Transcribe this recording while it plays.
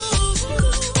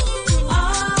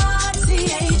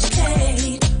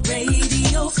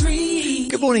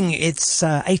morning, it's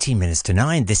 18 minutes to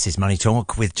 9. This is Money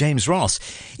Talk with James Ross.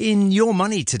 In Your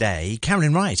Money today,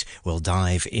 Carolyn Wright will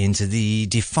dive into the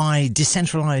DeFi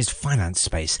decentralized finance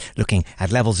space, looking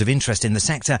at levels of interest in the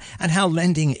sector and how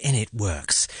lending in it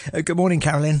works. Good morning,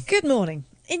 Carolyn. Good morning.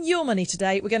 In Your Money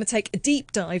today, we're going to take a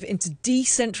deep dive into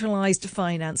decentralised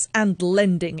finance and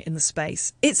lending in the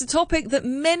space. It's a topic that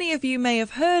many of you may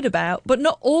have heard about, but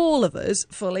not all of us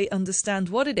fully understand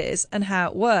what it is and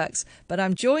how it works. But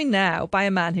I'm joined now by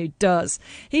a man who does.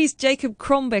 He's Jakob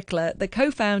Kronbichler, the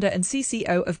co-founder and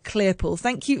CCO of Clearpool.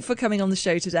 Thank you for coming on the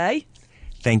show today.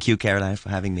 Thank you, Caroline, for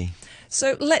having me.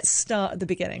 So let's start at the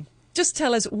beginning. Just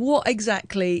tell us, what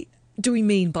exactly do we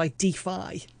mean by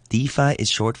DeFi? DeFi is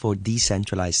short for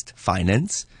decentralized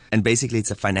finance. And basically,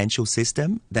 it's a financial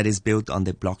system that is built on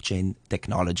the blockchain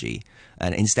technology.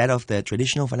 And instead of the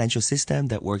traditional financial system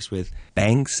that works with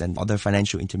banks and other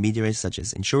financial intermediaries, such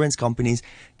as insurance companies,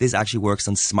 this actually works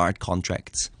on smart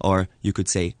contracts, or you could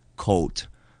say code.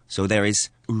 So there is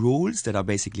rules that are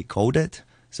basically coded.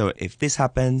 So if this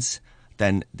happens,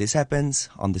 then this happens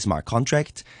on the smart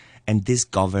contract. And this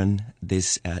govern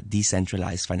this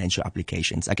decentralized financial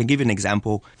applications. I can give you an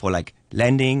example for like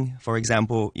lending, for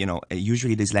example.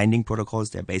 Usually these lending protocols,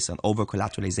 they're based on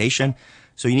over-collateralization.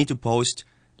 So you need to post,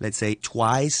 let's say,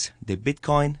 twice the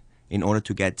Bitcoin in order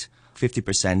to get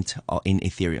 50% in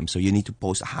Ethereum. So you need to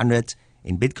post 100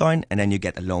 in Bitcoin, and then you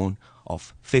get a loan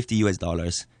of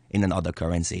 $50 in another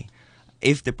currency.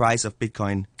 If the price of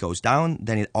Bitcoin goes down,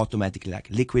 then it automatically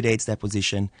liquidates that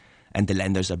position, and the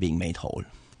lenders are being made whole.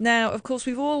 Now, of course,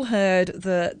 we've all heard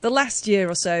that the last year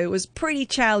or so was pretty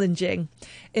challenging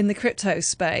in the crypto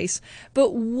space.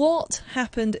 But what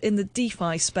happened in the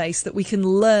DeFi space that we can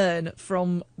learn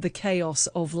from the chaos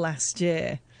of last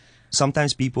year?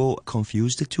 Sometimes people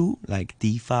confuse the two, like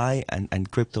DeFi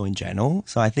and crypto in general.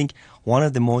 So I think one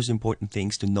of the most important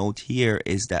things to note here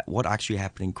is that what actually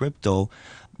happened in crypto,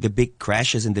 the big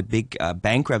crashes and the big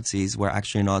bankruptcies were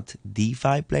actually not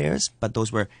DeFi players, but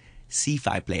those were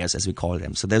CeFi players, as we call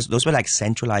them. So those were like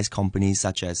centralized companies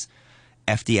such as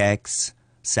FTX,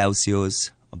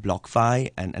 Celsius,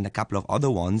 BlockFi, and a couple of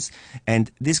other ones. And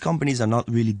these companies are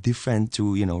not really different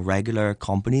to regular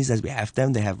companies as we have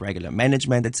them. They have regular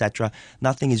management, etc.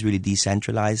 Nothing is really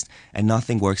decentralized, and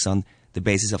nothing works on the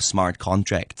basis of smart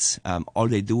contracts. All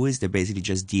they do is they basically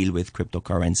just deal with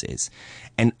cryptocurrencies.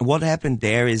 And what happened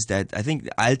there is that I think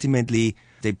ultimately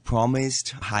they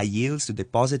promised high yields to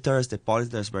depositors.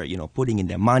 Depositors were, putting in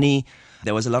their money.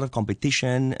 There was a lot of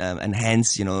competition, and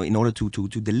hence, in order to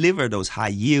deliver those high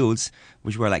yields,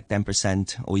 which were like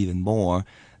 10% or even more,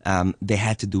 they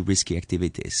had to do risky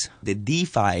activities. The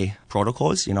DeFi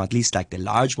protocols, at least like the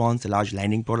large ones, the large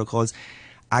lending protocols,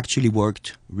 actually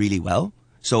worked really well.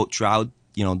 So throughout,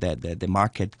 the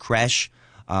market crash,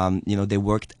 they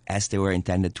worked as they were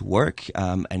intended to work,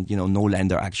 and no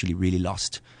lender actually really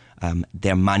lost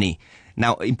their money.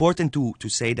 Now, important to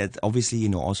say that obviously,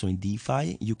 also in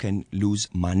DeFi, you can lose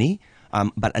money,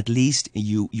 but at least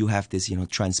you have this,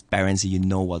 transparency,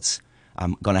 what's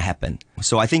going to happen.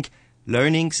 So I think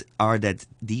learnings are that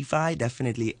DeFi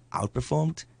definitely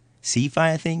outperformed CeFi,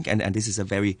 I think, and this is a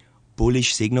very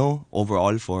bullish signal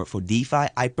overall for DeFi.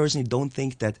 I personally don't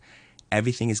think that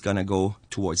everything is going to go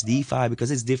towards DeFi because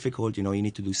it's difficult. You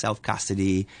need to do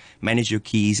self-custody, manage your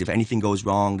keys. If anything goes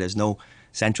wrong, there's no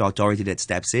central authority that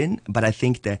steps in. But I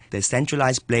think that the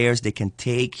centralized players, they can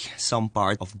take some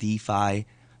part of DeFi,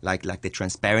 like the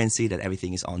transparency that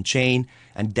everything is on chain,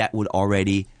 and that would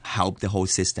already help the whole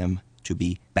system to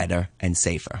be better and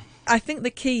safer. I think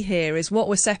the key here is what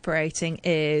we're separating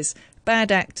is bad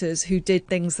actors who did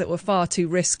things that were far too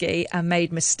risky and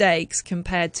made mistakes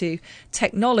compared to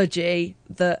technology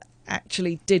that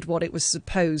actually did what it was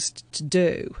supposed to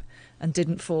do and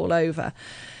didn't fall over.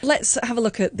 Let's have a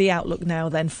look at the outlook now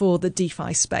then for the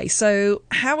DeFi space. So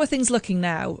how are things looking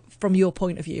now from your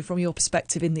point of view, from your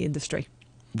perspective in the industry?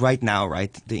 Right now,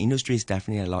 the industry is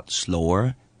definitely a lot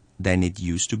slower than it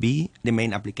used to be. The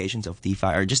main applications of DeFi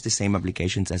are just the same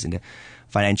applications as in the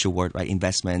financial world, right?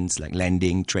 Investments, like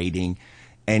lending, trading.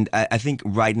 And I think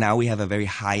right now we have a very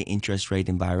high interest rate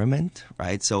environment,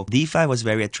 right? So DeFi was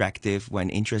very attractive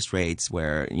when interest rates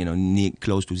were,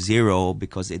 close to zero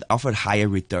because it offered higher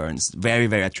returns, very,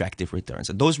 very attractive returns.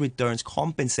 And those returns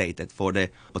compensated for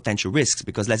the potential risks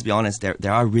because let's be honest,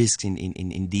 there are risks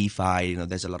in DeFi.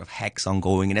 There's a lot of hacks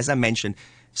ongoing. And as I mentioned,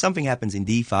 if something happens in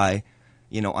DeFi,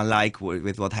 unlike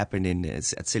with what happened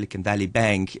at Silicon Valley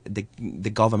Bank, the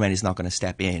government is not going to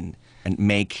step in and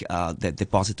make the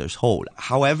depositors whole.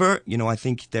 However, I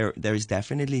think there is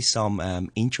definitely some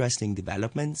interesting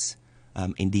developments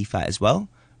in DeFi as well,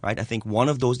 right? I think one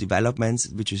of those developments,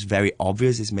 which is very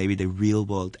obvious, is maybe the real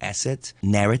world asset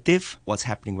narrative. What's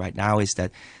happening right now is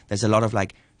that there's a lot of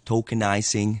like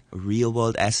tokenizing real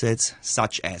world assets,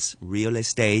 such as real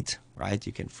estate, right?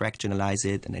 You can fractionalize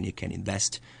it and then you can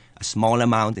invest a small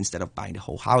amount instead of buying the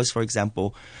whole house, for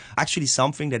example. Actually,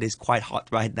 something that is quite hot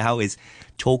right now is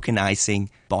tokenizing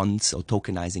bonds or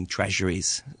tokenizing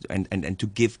treasuries and to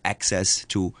give access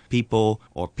to people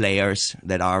or players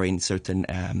that are in certain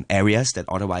areas that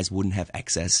otherwise wouldn't have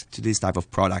access to these type of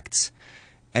products.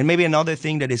 And maybe another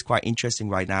thing that is quite interesting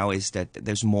right now is that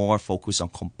there's more focus on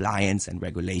compliance and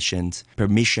regulations.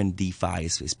 Permission DeFi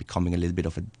is becoming a little bit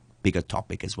of a bigger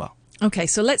topic as well. Okay,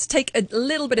 so let's take a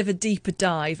little bit of a deeper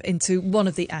dive into one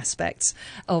of the aspects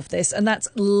of this, and that's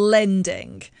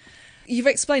lending. You've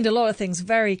explained a lot of things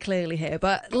very clearly here,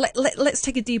 but let's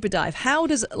take a deeper dive. How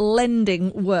does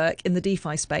lending work in the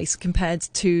DeFi space compared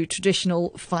to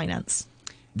traditional finance?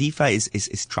 DeFi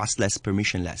is trustless,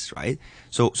 permissionless, right?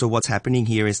 So what's happening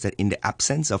here is that in the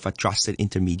absence of a trusted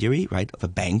intermediary, right, of a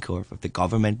bank or of the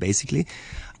government, basically,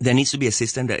 there needs to be a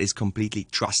system that is completely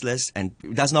trustless and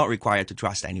does not require to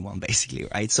trust anyone, basically,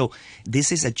 right? So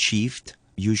this is achieved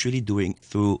usually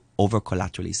through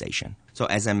over-collateralization. So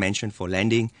as I mentioned for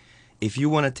lending, if you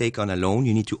want to take on a loan,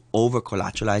 you need to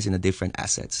over-collateralize in the different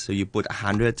assets. So you put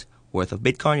 100 worth of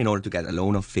Bitcoin in order to get a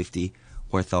loan of 50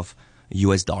 worth of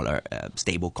US dollar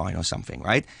stable coin or something,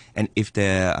 right? And if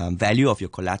the value of your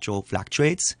collateral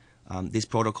fluctuates, these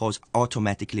protocols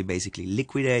automatically basically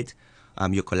liquidate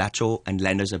your collateral and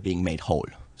lenders are being made whole.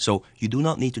 So you do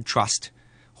not need to trust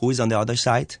who is on the other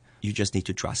side. You just need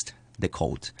to trust the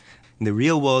code. In the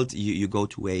real world, you go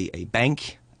to a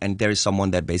bank and there is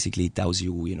someone that basically tells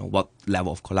you, what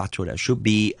level of collateral there should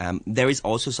be. There is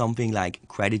also something like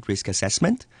credit risk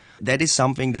assessment. That is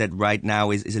something that right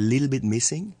now is a little bit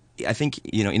missing. I think,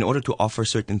 in order to offer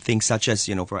certain things such as,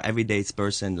 for an everyday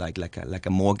person, like a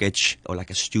mortgage or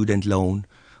like a student loan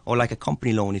or like a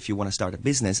company loan, if you want to start a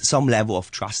business, some level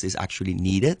of trust is actually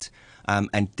needed.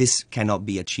 And this cannot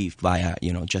be achieved via,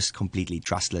 just completely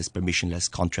trustless,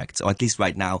 permissionless contracts. Or at least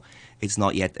right now, it's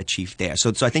not yet achieved there.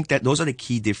 So I think that those are the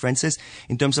key differences.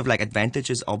 In terms of like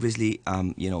advantages, obviously,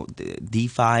 the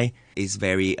DeFi is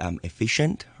very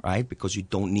efficient, right? Because you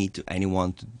don't need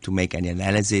anyone to make any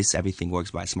analysis. Everything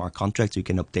works by smart contracts. You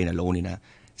can obtain a loan in a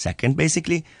second,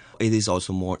 basically. It is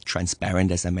also more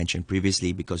transparent, as I mentioned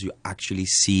previously, because you actually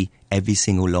see every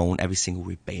single loan, every single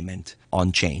repayment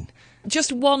on chain.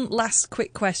 Just one last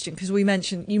quick question, because you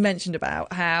mentioned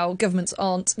about how governments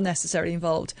aren't necessarily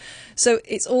involved. So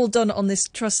it's all done on this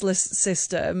trustless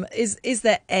system. Is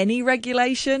there any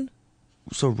regulation?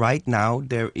 So right now,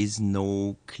 there is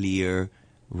no clear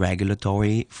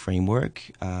regulatory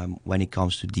framework when it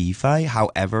comes to DeFi.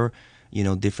 However,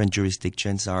 different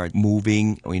jurisdictions are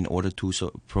moving in order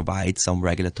to provide some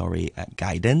regulatory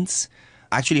guidance.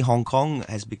 Actually, Hong Kong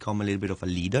has become a little bit of a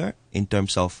leader in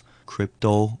terms of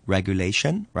crypto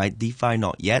regulation, right? DeFi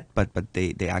not yet, but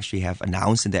they actually have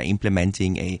announced and they're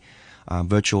implementing a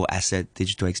virtual asset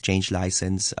digital exchange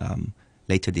license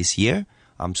later this year.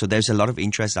 So there's a lot of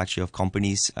interest actually of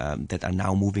companies that are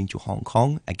now moving to Hong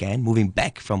Kong again, moving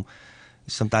back from.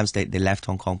 Sometimes they left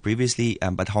Hong Kong previously,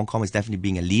 but Hong Kong is definitely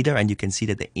being a leader, and you can see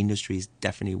that the industry is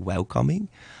definitely welcoming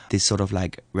this sort of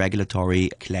like regulatory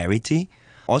clarity.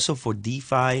 Also for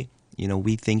DeFi,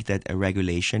 we think that a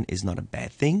regulation is not a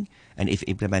bad thing, and if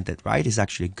implemented right, is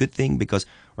actually a good thing, because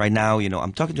right now,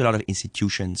 I'm talking to a lot of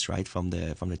institutions, right, from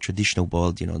the traditional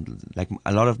world, like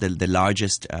a lot of the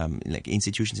largest like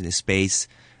institutions in the space.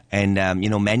 And,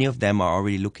 many of them are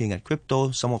already looking at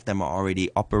crypto. Some of them are already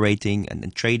operating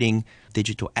and trading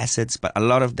digital assets, but a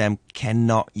lot of them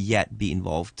cannot yet be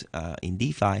involved in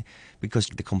DeFi because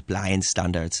the compliance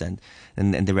standards and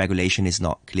the regulation is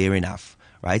not clear enough,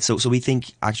 right? So we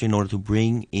think actually in order to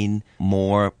bring in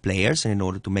more players and in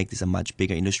order to make this a much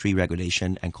bigger industry,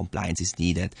 regulation and compliance is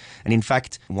needed. And in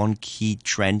fact, one key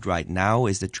trend right now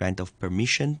is the trend of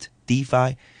permissioned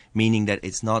DeFi, meaning that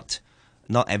it's not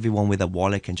everyone with a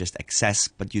wallet can just access,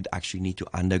 but you'd actually need to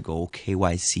undergo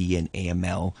KYC and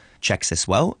AML checks as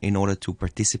well in order to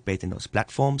participate in those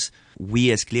platforms.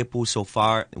 We as Clearpool, so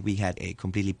far, we had a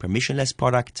completely permissionless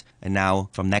product. And now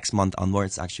from next month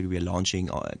onwards, actually, we're launching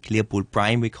Clearpool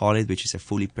Prime, we call it, which is a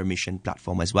fully permissioned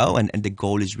platform as well. And the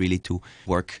goal is really to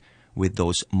work with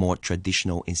those more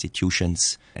traditional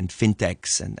institutions and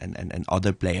fintechs and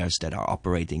other players that are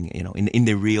operating, in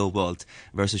the real world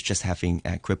versus just having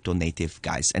crypto native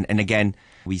guys. And again,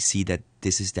 we see that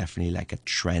this is definitely like a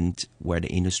trend where the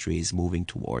industry is moving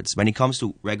towards. When it comes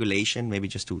to regulation, maybe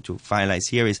just to finalize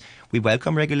here, is we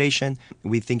welcome regulation.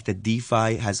 We think that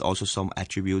DeFi has also some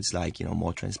attributes like,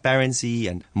 more transparency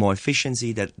and more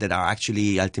efficiency that are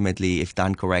actually ultimately, if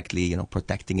done correctly,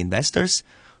 protecting investors.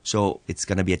 So it's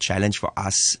going to be a challenge for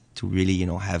us to really,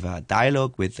 have a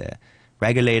dialogue with the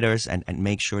regulators and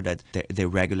make sure that the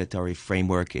regulatory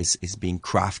framework is being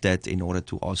crafted in order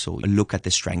to also look at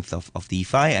the strength of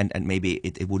DeFi. And maybe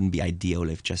it wouldn't be ideal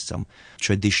if just some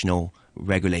traditional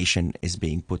regulation is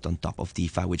being put on top of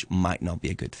DeFi, which might not be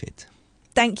a good fit.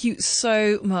 Thank you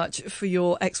so much for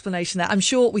your explanation there. I'm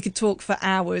sure we could talk for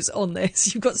hours on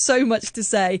this. You've got so much to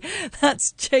say.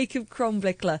 That's Jakob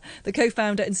Kronbichler, the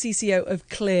co-founder and CCO of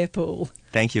Clearpool.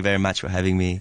 Thank you very much for having me.